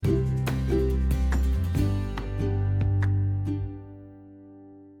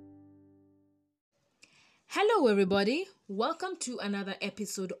Hello, everybody. Welcome to another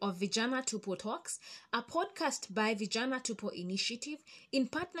episode of Vijana Tupo Talks, a podcast by Vijana Tupo Initiative in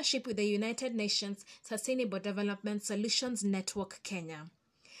partnership with the United Nations Sustainable Development Solutions Network Kenya.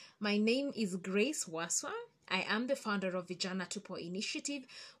 My name is Grace Waswa. I am the founder of Vijana Tupo Initiative,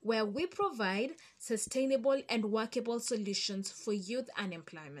 where we provide sustainable and workable solutions for youth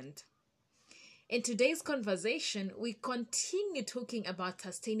unemployment. In today's conversation, we continue talking about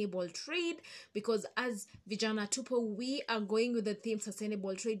sustainable trade because as Vijana Tupo, we are going with the theme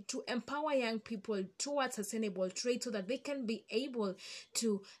sustainable trade to empower young people towards sustainable trade so that they can be able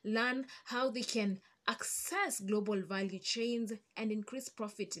to learn how they can access global value chains and increase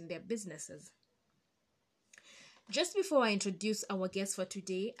profit in their businesses. Just before I introduce our guest for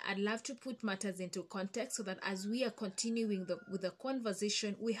today, I'd love to put matters into context so that as we are continuing with the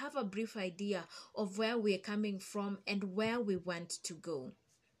conversation, we have a brief idea of where we're coming from and where we want to go.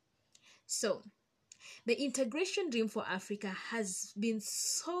 So, the integration dream for Africa has been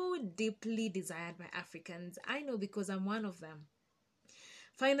so deeply desired by Africans. I know because I'm one of them.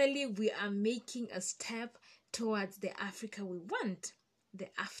 Finally, we are making a step towards the Africa we want, the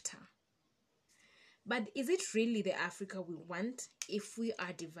after. But is it really the Africa we want if we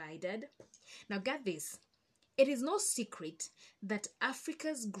are divided? Now get this. It is no secret that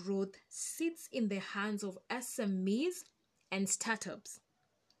Africa's growth sits in the hands of SMEs and startups,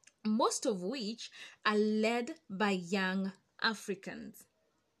 most of which are led by young Africans.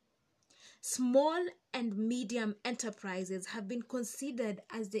 Small and medium enterprises have been considered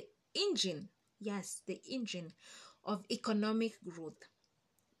as the engine, yes, the engine of economic growth.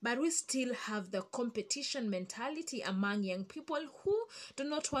 But we still have the competition mentality among young people who do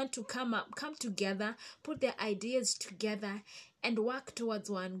not want to come together, put their ideas together, and work towards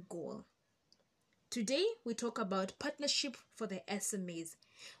one goal. Today, we talk about partnership for the SMEs.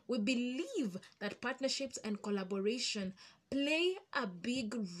 We believe that partnerships and collaboration play a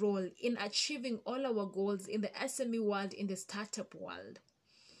big role in achieving all our goals in the SME world, in the startup world.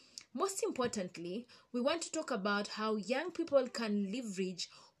 Most importantly, we want to talk about how young people can leverage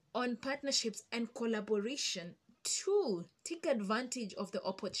on partnerships and collaboration to take advantage of the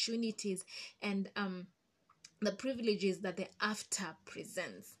opportunities and the privileges that the AFTA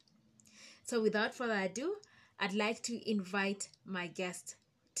presents. So without further ado, I'd like to invite my guest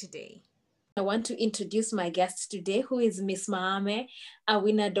today. I want to introduce my guest today, who is Miss Maame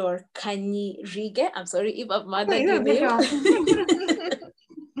Awinador Kanyirige. I'm sorry if I've murdered your name.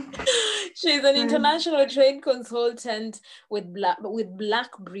 She's an international trade consultant with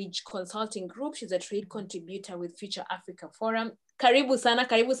Blackbridge Consulting Group. She's a trade contributor with Future Africa Forum. Karibu sana.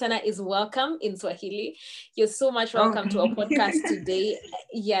 Karibu sana is welcome in Swahili. You're so much welcome to our podcast today.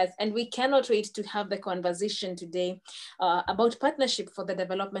 Yes, and we cannot wait to have the conversation today about partnership for the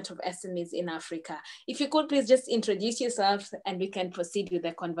development of SMEs in Africa. If you could please just introduce yourself and we can proceed with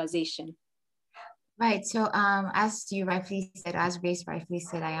the conversation. Right. So as you rightfully said, as Grace rightfully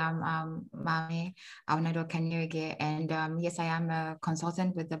said, I am Maame Awinador Kanyirige, and yes, I am a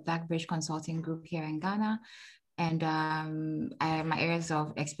consultant with the Blackbridge Consulting Group here in Ghana. And my areas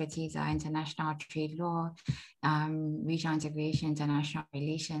of expertise are international trade law, regional integration, international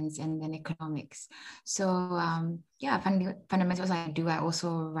relations, and then economics. So fundamentals I do, I also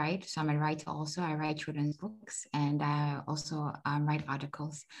write. So I'm a writer also. I write children's books, and I also write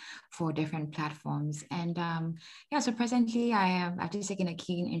articles for different platforms. And so presently I've just taken a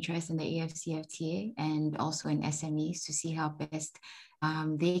keen interest in the AFCFTA and also in SMEs to see how best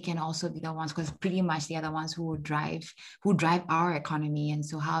they can also be the ones, because pretty much they are the ones who drive our economy, and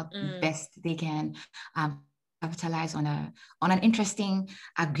so how best they can capitalize on an interesting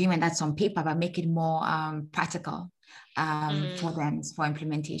agreement that's on paper, but make it more practical for them for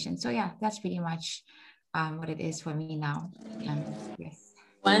implementation. So yeah, that's pretty much what it is for me now. Yes.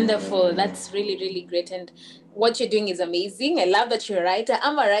 Wonderful. That's really, really great. And what you're doing is amazing. I love that you're a writer.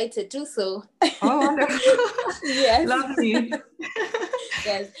 I'm a writer too, so. Oh, wonderful. Yes. Lovely.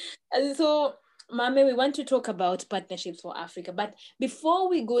 Yes. And so, Maame, we want to talk about partnerships for Africa. But before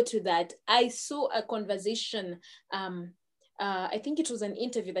we go to that, I saw a conversation. I think it was an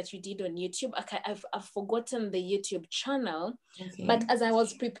interview that you did on YouTube. I've forgotten the YouTube channel. Okay. But as I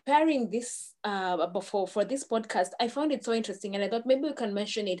was preparing this for this podcast, I found it so interesting. And I thought maybe we can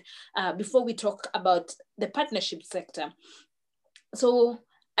mention it before we talk about the partnership sector. So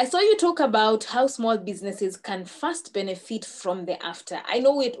I saw you talk about how small businesses can first benefit from the after. I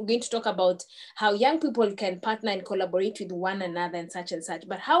know we're going to talk about how young people can partner and collaborate with one another and such,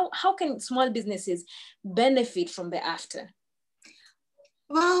 but how can small businesses benefit from the after?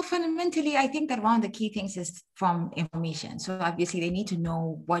 Well, fundamentally, I think that one of the key things is from information. So obviously, they need to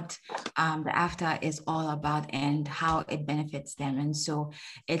know what the AFTA is all about and how it benefits them. And so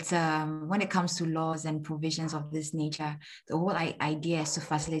it's when it comes to laws and provisions of this nature, the whole idea is to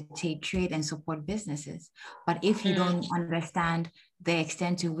facilitate trade and support businesses. But if you don't understand the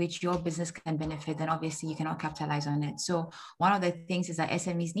extent to which your business can benefit, then obviously you cannot capitalize on it. So one of the things is that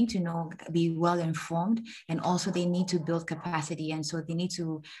SMEs need to know, be well informed, and also they need to build capacity. And so they need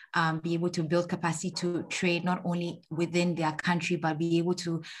to be able to build capacity to trade not only within their country, but be able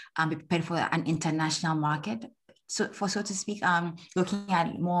to be prepared for an international market. So to speak, looking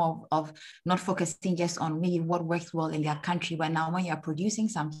at more of not focusing just on maybe what works well in their country, but now when you're producing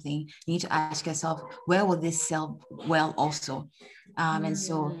something, you need to ask yourself, where will this sell well also? And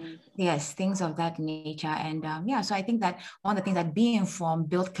so, yes, things of that nature. And so I think that one of the things that be informed,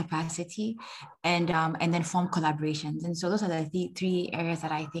 build capacity, and then form collaborations. And so those are the three areas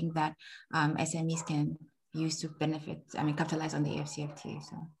that I think that SMEs can use to benefit, capitalize on the AfCFTA.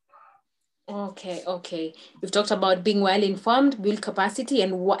 So. Okay. We've talked about being well informed, build capacity,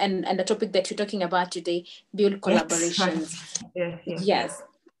 and the topic that you're talking about today, build collaborations. Yes.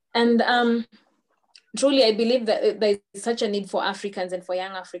 And truly, I believe that there is such a need for Africans and for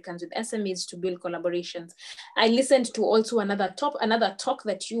young Africans with SMEs to build collaborations. I listened to also another talk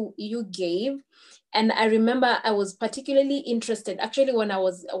that you gave, and I remember I was particularly interested. Actually, when I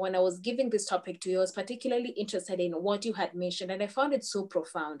was giving this topic to you, I was particularly interested in what you had mentioned, and I found it so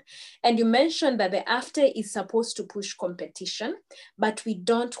profound. And you mentioned that the AfTA is supposed to push competition, but we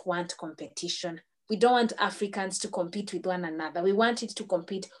don't want competition. We don't want Africans to compete with one another. We want it to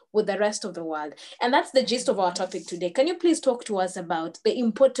compete with the rest of the world. And that's the gist of our topic today. Can you please talk to us about the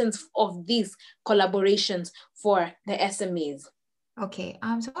importance of these collaborations for the SMEs? Okay,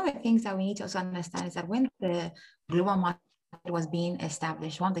 so one of the things that we need to also understand is that when the global market was being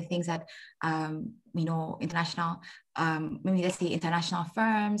established, one of the things that, international, maybe let's say international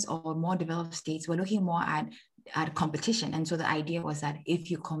firms or more developed states were looking more at competition. And so the idea was that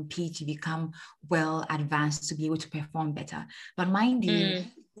if you compete, you become well advanced to be able to perform better. But mind you,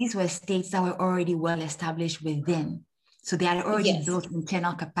 these were states that were already well established within. So they had already built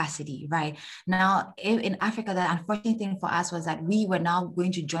internal capacity, right? Now, in Africa, the unfortunate thing for us was that we were now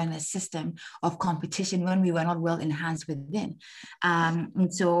going to join a system of competition when we were not well enhanced within.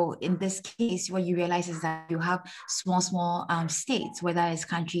 And so in this case, what you realize is that you have small states, whether it's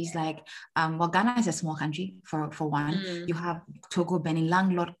countries like, Ghana is a small country for one. You have Togo, Benin,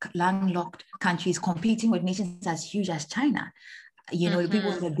 landlocked countries competing with nations as huge as China. People in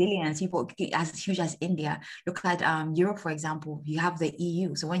the billions, people as huge as India. Look at Europe, for example. You have the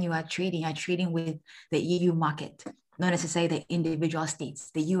EU. So when you are trading with the EU market, not necessarily the individual states.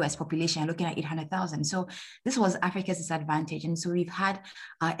 The US population, looking at 800,000. So this was Africa's disadvantage. And so we've had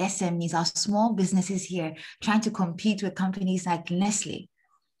our SMEs, our small businesses here, trying to compete with companies like Nestle.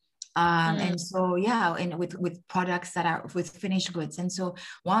 And so, and with products that are with finished goods. And so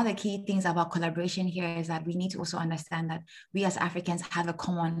one of the key things about collaboration here is that we need to also understand that we as Africans have a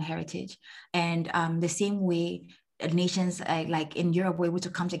common heritage. And the same way nations like in Europe were able to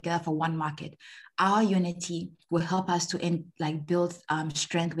come together for one market, our unity will help us to build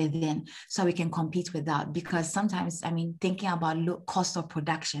strength within so we can compete without. Because sometimes, thinking about cost of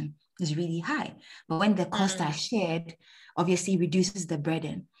production is really high. But when the costs are shared, obviously reduces the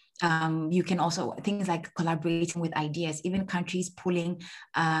burden. You can also, things like collaborating with ideas, even countries pooling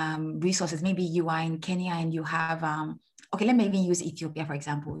resources. Maybe you are in Kenya and you have, let me even use Ethiopia, for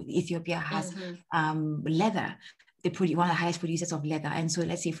example. Ethiopia has leather. They're one of the highest producers of leather. And so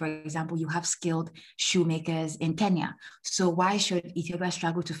let's say, for example, you have skilled shoemakers in Kenya. So why should Ethiopia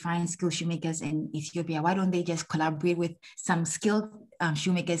struggle to find skilled shoemakers in Ethiopia? Why don't they just collaborate with some skilled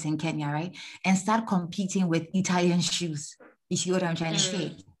shoemakers in Kenya, right? And start competing with Italian shoes. You see what I'm trying to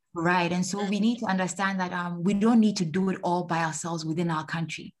say? Right. And so we need to understand that we don't need to do it all by ourselves within our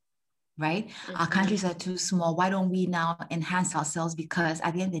country, right? Our countries are too small. Why don't we now enhance ourselves? Because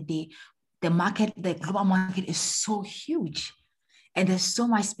at the end of the day, the global market is so huge. And there's so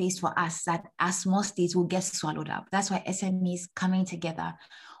much space for us that as small states will get swallowed up. That's why SMEs coming together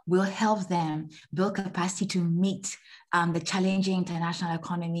will help them build capacity to meet the challenging international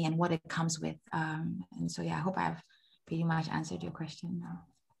economy and what it comes with. And so, I hope I've pretty much answered your question now.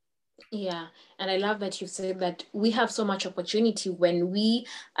 Yeah, and I love that you said that we have so much opportunity when we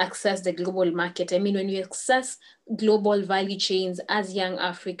access the global market. When we access global value chains as young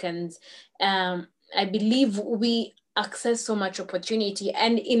Africans, I believe we access so much opportunity,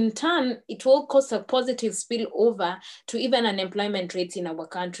 and in turn, it will cause a positive spillover to even unemployment rates in our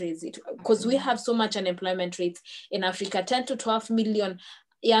countries. Because we have so much unemployment rates in Africa, 10 to 12 million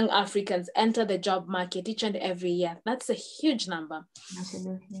young Africans enter the job market each and every year. That's a huge number.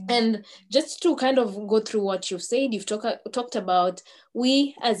 Absolutely. And just to kind of go through what you've said, you've talked about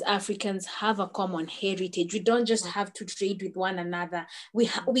we as Africans have a common heritage. We don't just have to trade with one another.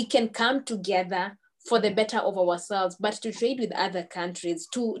 We can come together for the better of ourselves, but to trade with other countries,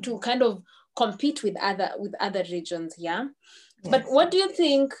 to kind of compete with other regions. Yeah. Yes. But what do you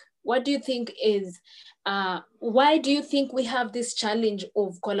think is why do you think we have this challenge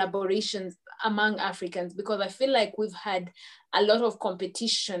of collaborations among Africans? Because I feel like we've had a lot of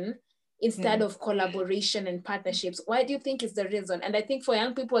competition instead of collaboration and partnerships. Why do you think is the reason? And I think for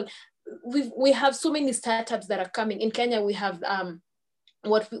young people, we have so many startups that are coming. In Kenya, we have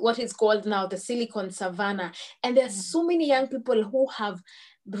what is called now the Silicon Savannah. And there's so many young people who have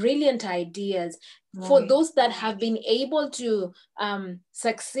brilliant ideas. For those that have been able to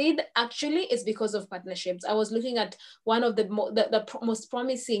succeed, actually, it's because of partnerships. I was looking at one of the most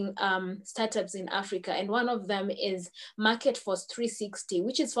promising startups in Africa, and one of them is Market Force 360,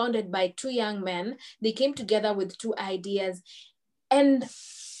 which is founded by two young men. They came together with two ideas, and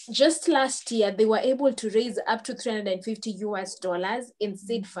just last year, they were able to raise up to $350 in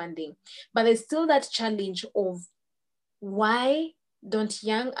seed funding. But there's still that challenge of why don't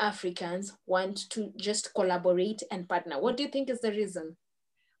young Africans want to just collaborate and partner? What do you think is the reason?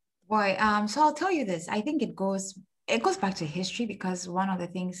 Boy, so I'll tell you this. I think it goes back to history, because one of the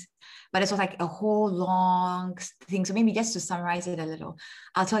things, but it's like a whole long thing. So maybe just to summarize it a little,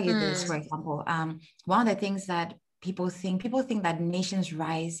 I'll tell you this, for example. One of the things that people think that nations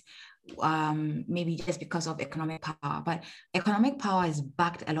rise maybe just because of economic power, but economic power is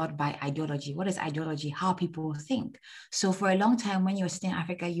backed a lot by ideology. What is ideology? How people think. So for a long time, when you were still in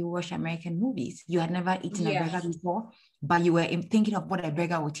Africa, you watched American movies. You had never eaten a burger before, but you were thinking of what a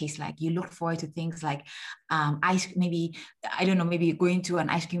burger would taste like. You looked forward to things like maybe going to an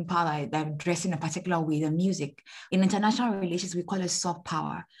ice cream parlor that dressed in a particular way, the music. In international relations, we call it soft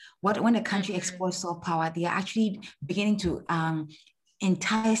power. When a country exports soft power, they are actually beginning to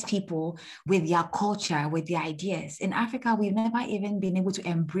entice people with their culture, with their ideas. In Africa, we've never even been able to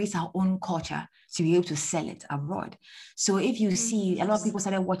embrace our own culture to be able to sell it abroad. So if you see, a lot of people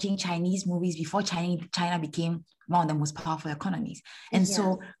started watching Chinese movies before China became one of the most powerful economies. And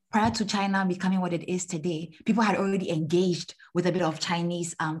so prior to China becoming what it is today, people had already engaged with a bit of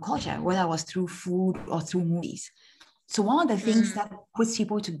Chinese culture, whether it was through food or through movies. So one of the things that puts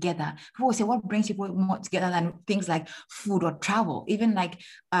people together, people will say, what brings people more together than things like food or travel? Even like,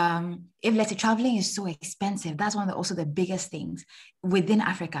 if let's say traveling is so expensive, that's one of also the biggest things within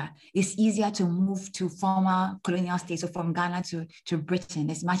Africa. It's easier to move to former colonial states, so from Ghana to Britain,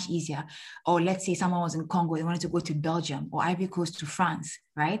 it's much easier. Or let's say someone was in Congo, they wanted to go to Belgium or Ivory Coast to France,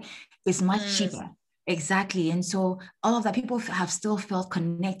 right? It's much cheaper. Exactly. And so all of that, people have still felt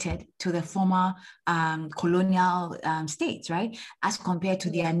connected to the former colonial states, right? As compared to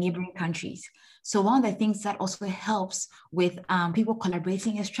their neighboring countries. So one of the things that also helps with people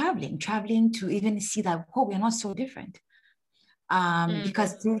collaborating is traveling to even see that, we're not so different.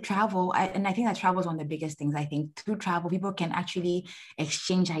 Because through travel, and I think that travel is one of the biggest things. I think through travel, people can actually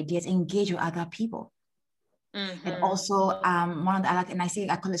exchange ideas, engage with other people. And also one of the other, and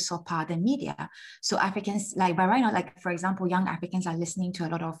I call it soft power, the media. So Africans, like by right now, like for example, young Africans are listening to a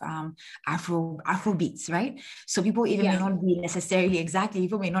lot of Afro beats, right? So people even may not be necessarily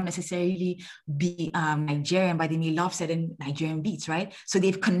people may not necessarily be Nigerian, but they may love certain Nigerian beats, right? So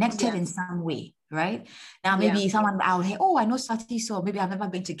they've connected in some way. Right now, maybe someone out here, I know Sati, so maybe I've never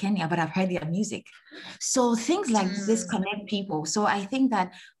been to Kenya, but I've heard their music. So things like this connect people. So I think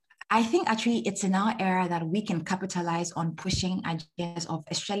actually it's in our era that we can capitalize on pushing ideas of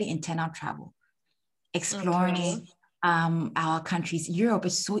especially internal travel, exploring our countries. Europe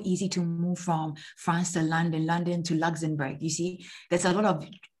is so easy to move from France to London to Luxembourg. You see, there's a lot of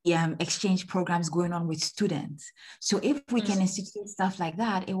exchange programs going on with students. So if we can institute stuff like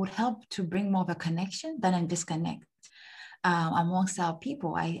that, it would help to bring more of a connection than a disconnect amongst our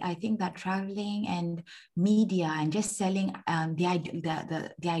people. I think that traveling and media and just selling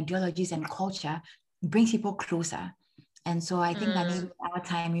the ideologies and culture brings people closer. And so I think that maybe at our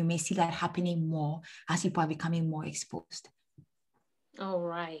time, you may see that happening more as people are becoming more exposed. All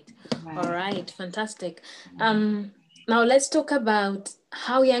right. Fantastic. Now let's talk about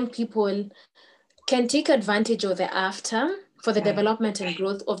how young people can take advantage of the after for the development and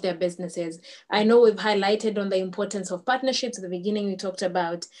growth of their businesses. I know we've highlighted on the importance of partnerships. At the beginning, we talked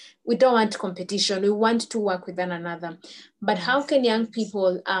about we don't want competition. We want to work with one another. But how can young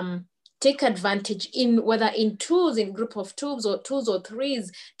people take advantage in whether in twos, in group of twos or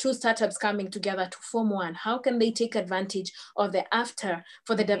threes, two startups coming together to form one? How can they take advantage of the after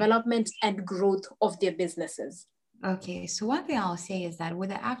for the development and growth of their businesses? Okay, so one thing I'll say is that with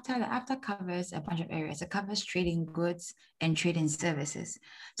the after covers a bunch of areas. It covers trading goods and trading services.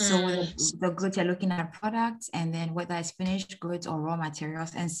 So with the goods, you're looking at products, and then whether it's finished goods or raw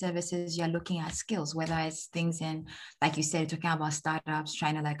materials, and services, you're looking at skills, whether it's things in, like you said, talking about startups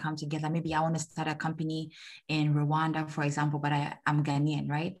trying to like come together. Maybe I want to start a company in Rwanda, for example, but I'm Ghanaian,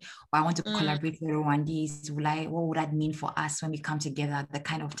 right? Or I want to collaborate with Rwandese. What would that mean for us when we come together? The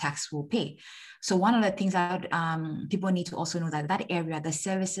kind of tax we'll pay. So one of the things that people need to also know that area, the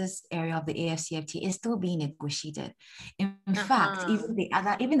services area of the AFCFTA, is still being negotiated. In fact,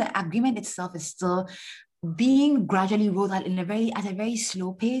 even the agreement itself is still being gradually rolled out at a very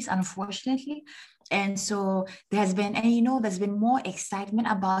slow pace, unfortunately. And so there's been more excitement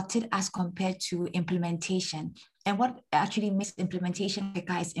about it as compared to implementation. And what actually makes implementation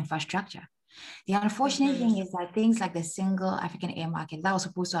quicker is infrastructure. The unfortunate thing is that things like the single African air market that was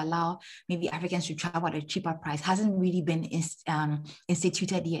supposed to allow maybe Africans to travel at a cheaper price hasn't really been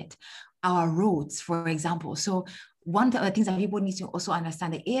instituted yet. Our roads, for example. So one of the things that people need to also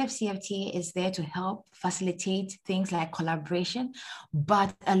understand, the AFCFTA is there to help facilitate things like collaboration,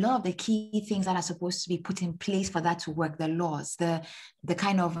 but a lot of the key things that are supposed to be put in place for that to work, the laws, the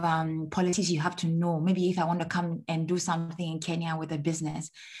kind of policies you have to know. Maybe if I want to come and do something in Kenya with a business,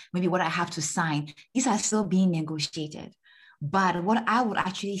 maybe what I have to sign, these are still being negotiated. But what I would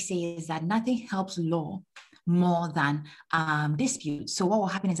actually say is that nothing helps law more than dispute. So what will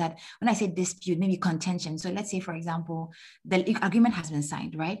happen is that when I say dispute, maybe contention. So let's say, for example, the agreement has been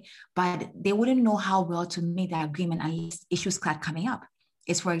signed, right? But they wouldn't know how well to make the agreement unless issues start coming up.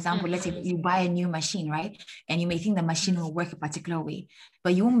 It's, for example, let's say you buy a new machine, right? And you may think the machine will work a particular way,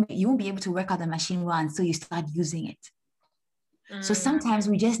 but you won't be able to work out the machine well until you start using it. So sometimes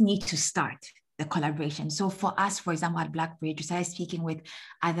we just need to start the collaboration. So for us, for example, at Blackbridge, we started speaking with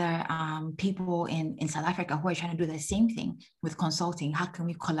other people in South Africa who are trying to do the same thing with consulting. How can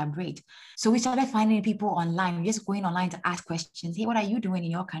we collaborate? So we started finding people online, just going online to ask questions. Hey, what are you doing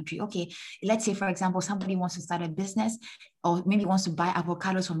in your country? Okay, let's say, for example, somebody wants to start a business or maybe wants to buy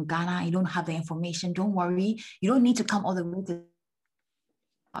avocados from Ghana. You don't have the information. Don't worry. You don't need to come all the way to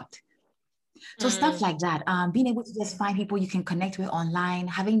So stuff like that, being able to just find people you can connect with online,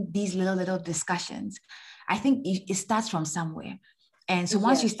 having these little discussions, I think it starts from somewhere. And so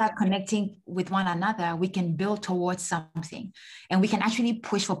once you start connecting with one another, we can build towards something and we can actually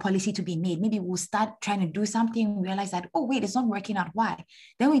push for policy to be made. Maybe we'll start trying to do something, realize that, oh, wait, it's not working out. Why?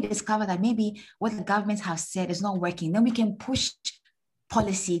 Then we discover that maybe what the governments have said is not working. Then we can push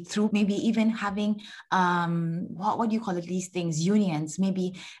policy through maybe even having what do you call it, these things, unions,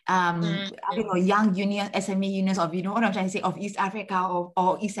 maybe young union, SME unions of, you know what I'm trying to say, of East Africa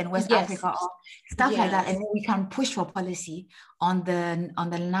or East and West Africa or stuff like that, and then we can push for policy on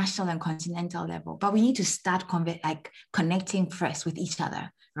the national and continental level. But we need to start connecting first with each other,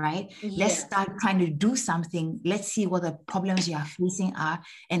 right? Let's start trying to do something. Let's see what the problems you are facing are,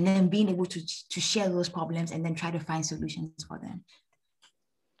 and then being able to share those problems and then try to find solutions for them.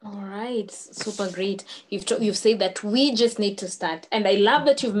 All right, super great. You've said that we just need to start. And I love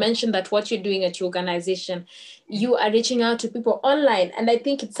that you've mentioned that what you're doing at your organization, you are reaching out to people online. And I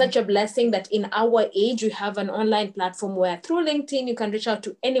think it's such a blessing that in our age, we have an online platform where through LinkedIn, you can reach out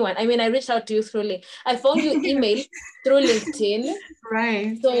to anyone. I mean, I reached out to you through LinkedIn. I found your email through LinkedIn.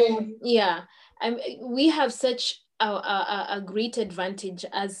 Right. So yeah, we have such a great advantage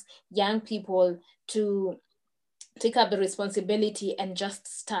as young people to take up the responsibility and just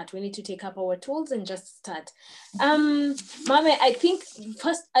start. We need to take up our tools and just start. Mame, I think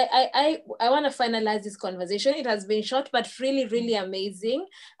first I want to finalize this conversation. It has been short, but really, really amazing.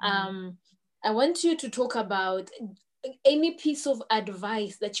 I want you to talk about any piece of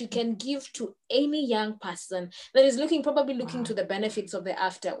advice that you can give to any young person that is probably looking to the benefits of the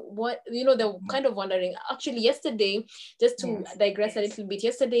after. What, they're kind of wondering. Actually, yesterday, just to digress a little bit,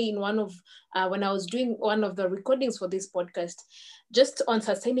 yesterday in one of, when I was doing one of the recordings for this podcast, just on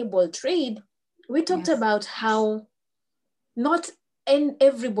sustainable trade, we talked about how not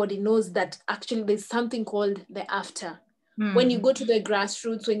everybody knows that actually there's something called the after. When you go to the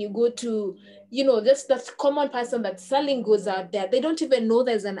grassroots, when you go to, just that common person that's selling goods out there, they don't even know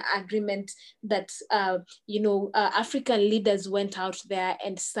there's an agreement that, African leaders went out there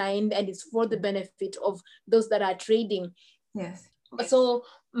and signed, and it's for the benefit of those that are trading. Yes. So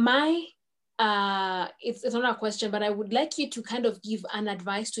my it's not a question, but I would like you to kind of give an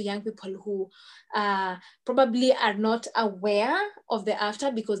advice to young people who probably are not aware of the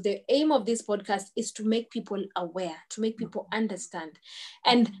after, because the aim of this podcast is to make people aware, to make people understand,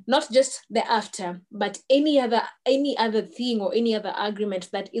 and not just the after, but any other thing or any other agreement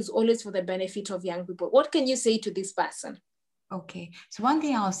that is always for the benefit of young people. What can you say to this person? Okay, so one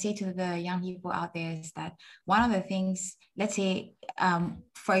thing I'll say to the young people out there is that one of the things, let's say,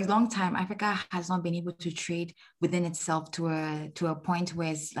 for a long time, Africa has not been able to trade within itself to a point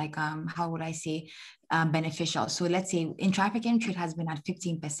where it's like, how would I say, beneficial. So let's say intra-African trade has been at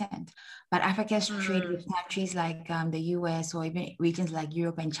 15%, but Africa's trade with countries like the US or even regions like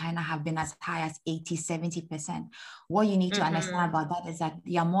Europe and China have been as high as 80, 70%. What you need to understand about that is that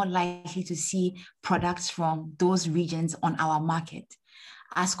you are more likely to see products from those regions on our market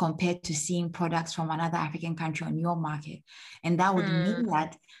as compared to seeing products from another African country on your market. And that would mean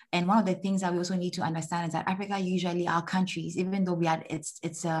that, and one of the things that we also need to understand is that Africa, usually our countries, even though we are,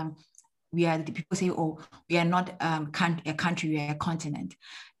 we are, people say, oh, we are not a country, we are a continent.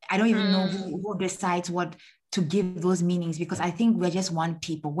 I don't even know who decides what to give those meanings, because I think we're just one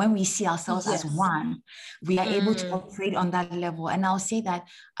people. When we see ourselves as one, we are able to operate on that level. And I'll say that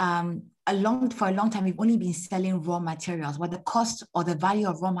for a long time, we've only been selling raw materials, where the cost or the value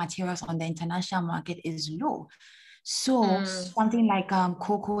of raw materials on the international market is low. So something like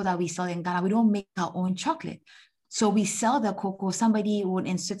cocoa that we sell in Ghana, we don't make our own chocolate. So we sell the cocoa. Somebody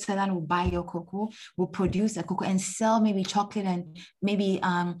in Switzerland will buy your cocoa, will produce the cocoa and sell maybe chocolate and maybe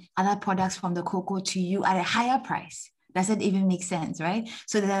other products from the cocoa to you at a higher price. Does it even make sense, right?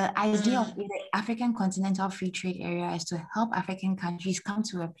 So the idea of the African Continental Free Trade Area is to help African countries come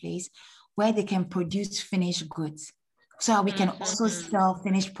to a place where they can produce finished goods, so we can also sell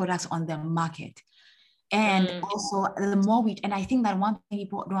finished products on the market. And also the more and I think that one thing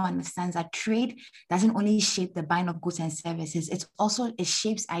people don't understand is that trade doesn't only shape the buying of goods and services, it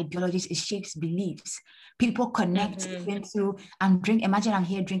shapes ideologies, it shapes beliefs. People connect even through, imagine I'm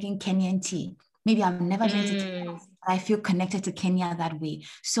here drinking Kenyan tea. Maybe I've never been to Kenya, but I feel connected to Kenya that way.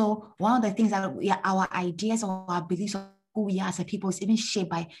 So one of the things that our ideas or our beliefs of who we are as a people is even shaped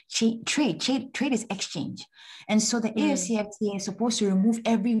by trade. Trade is exchange. And so the AFCFTA is supposed to remove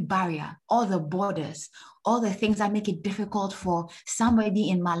every barrier, all the borders, all the things that make it difficult for somebody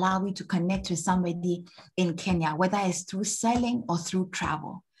in Malawi to connect with somebody in Kenya, whether it's through selling or through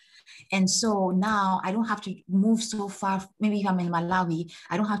travel. And so now I don't have to move so far. Maybe if I'm in Malawi,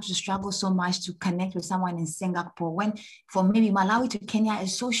 I don't have to struggle so much to connect with someone in Singapore, when for maybe Malawi to Kenya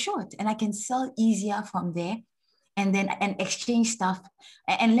is so short, and I can sell easier from there and exchange stuff.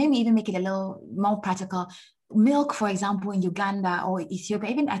 And let me even make it a little more practical. Milk, for example, in Uganda or Ethiopia,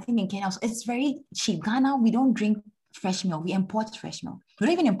 even I think in Kenya, it's very cheap. Ghana, we don't drink fresh milk. We import fresh milk. We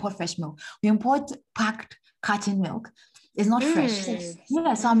don't even import fresh milk. We import packed carton milk. It's not fresh.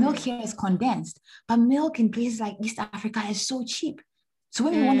 So our milk here is condensed. But milk in places like East Africa is so cheap. So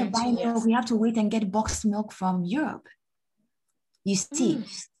when we want to buy milk, we have to wait and get boxed milk from Europe. You see,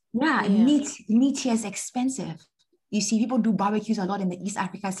 meat here is expensive. You see, people do barbecues a lot in the East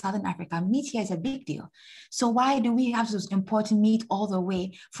Africa, Southern Africa. Meat here is a big deal. So why do we have to import meat all the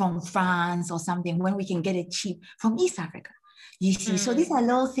way from France or something when we can get it cheap from East Africa? You see, so these are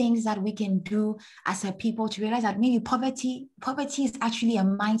little things that we can do as a people to realize that maybe poverty is actually a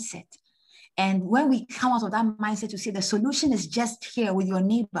mindset. And when we come out of that mindset to say the solution is just here with your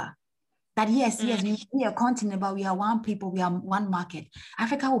neighbor, that yes, we are a continent, but we are one people, we are one market.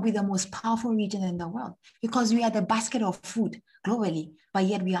 Africa will be the most powerful region in the world because we are the basket of food globally, but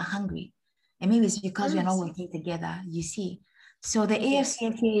yet we are hungry. And maybe it's because we are not working together, you see. So the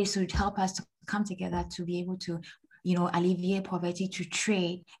AFCFTA should help us to come together to be able to, alleviate poverty, to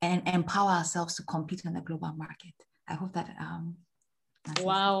trade and empower ourselves to compete on the global market. I hope that.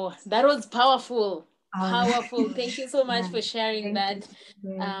 Wow, that was powerful. Powerful. Thank you so much for sharing that.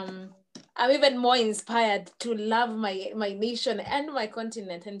 I'm even more inspired to love my nation and my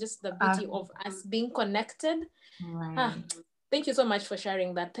continent, and just the beauty of us being connected. Thank you so much for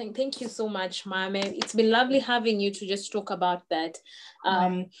sharing that. Thank you so much, Mame. It's been lovely having you to just talk about that.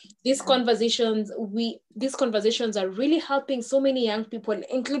 These conversations are really helping so many young people,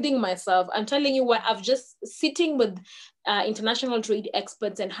 including myself. I'm telling you what, I've just sitting with international trade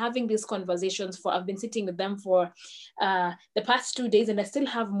experts and having these conversations I've been sitting with them for the past 2 days, and I still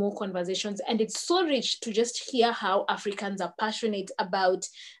have more conversations. And it's so rich to just hear how Africans are passionate about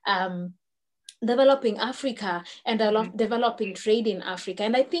developing Africa and developing trade in Africa.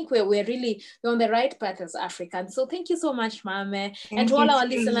 And I think we're on the right path as Africans. So thank you so much, Mame. And to all our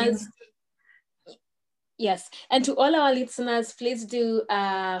listeners, Yes. And to all our listeners, please do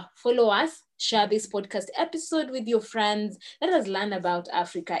follow us, share this podcast episode with your friends. Let us learn about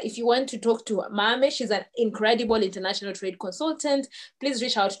Africa. If you want to talk to Mame, she's an incredible international trade consultant. Please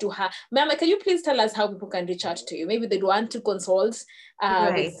reach out to her. Mame, can you please tell us how people can reach out to you? Maybe they'd want to consult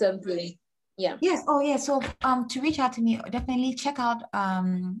with something. Yeah. Yes. Oh, yeah. So to reach out to me, definitely check out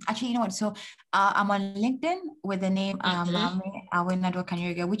actually, you know what? So I'm on LinkedIn with the name Mame Awinado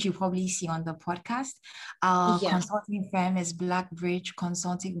Kanyerega, which you probably see on the podcast. Our consulting firm is Blackbridge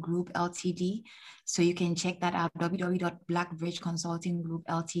Consulting Group Ltd. So you can check that out, www.Blackbridge Consulting Group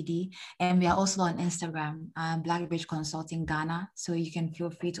Ltd. And we are also on Instagram, Blackbridge Consulting Ghana. So you can feel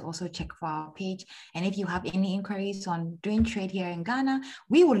free to also check for our page. And if you have any inquiries on doing trade here in Ghana,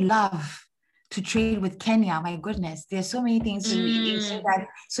 we would love to trade with Kenya. My goodness, there's so many things to read.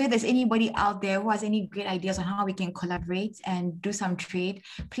 So if there's anybody out there who has any great ideas on how we can collaborate and do some trade,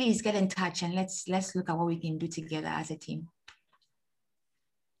 please get in touch and let's look at what we can do together as a team.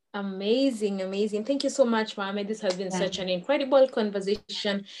 Amazing. Thank you so much, Mame. This has been such an incredible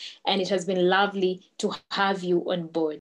conversation, and it has been lovely to have you on board.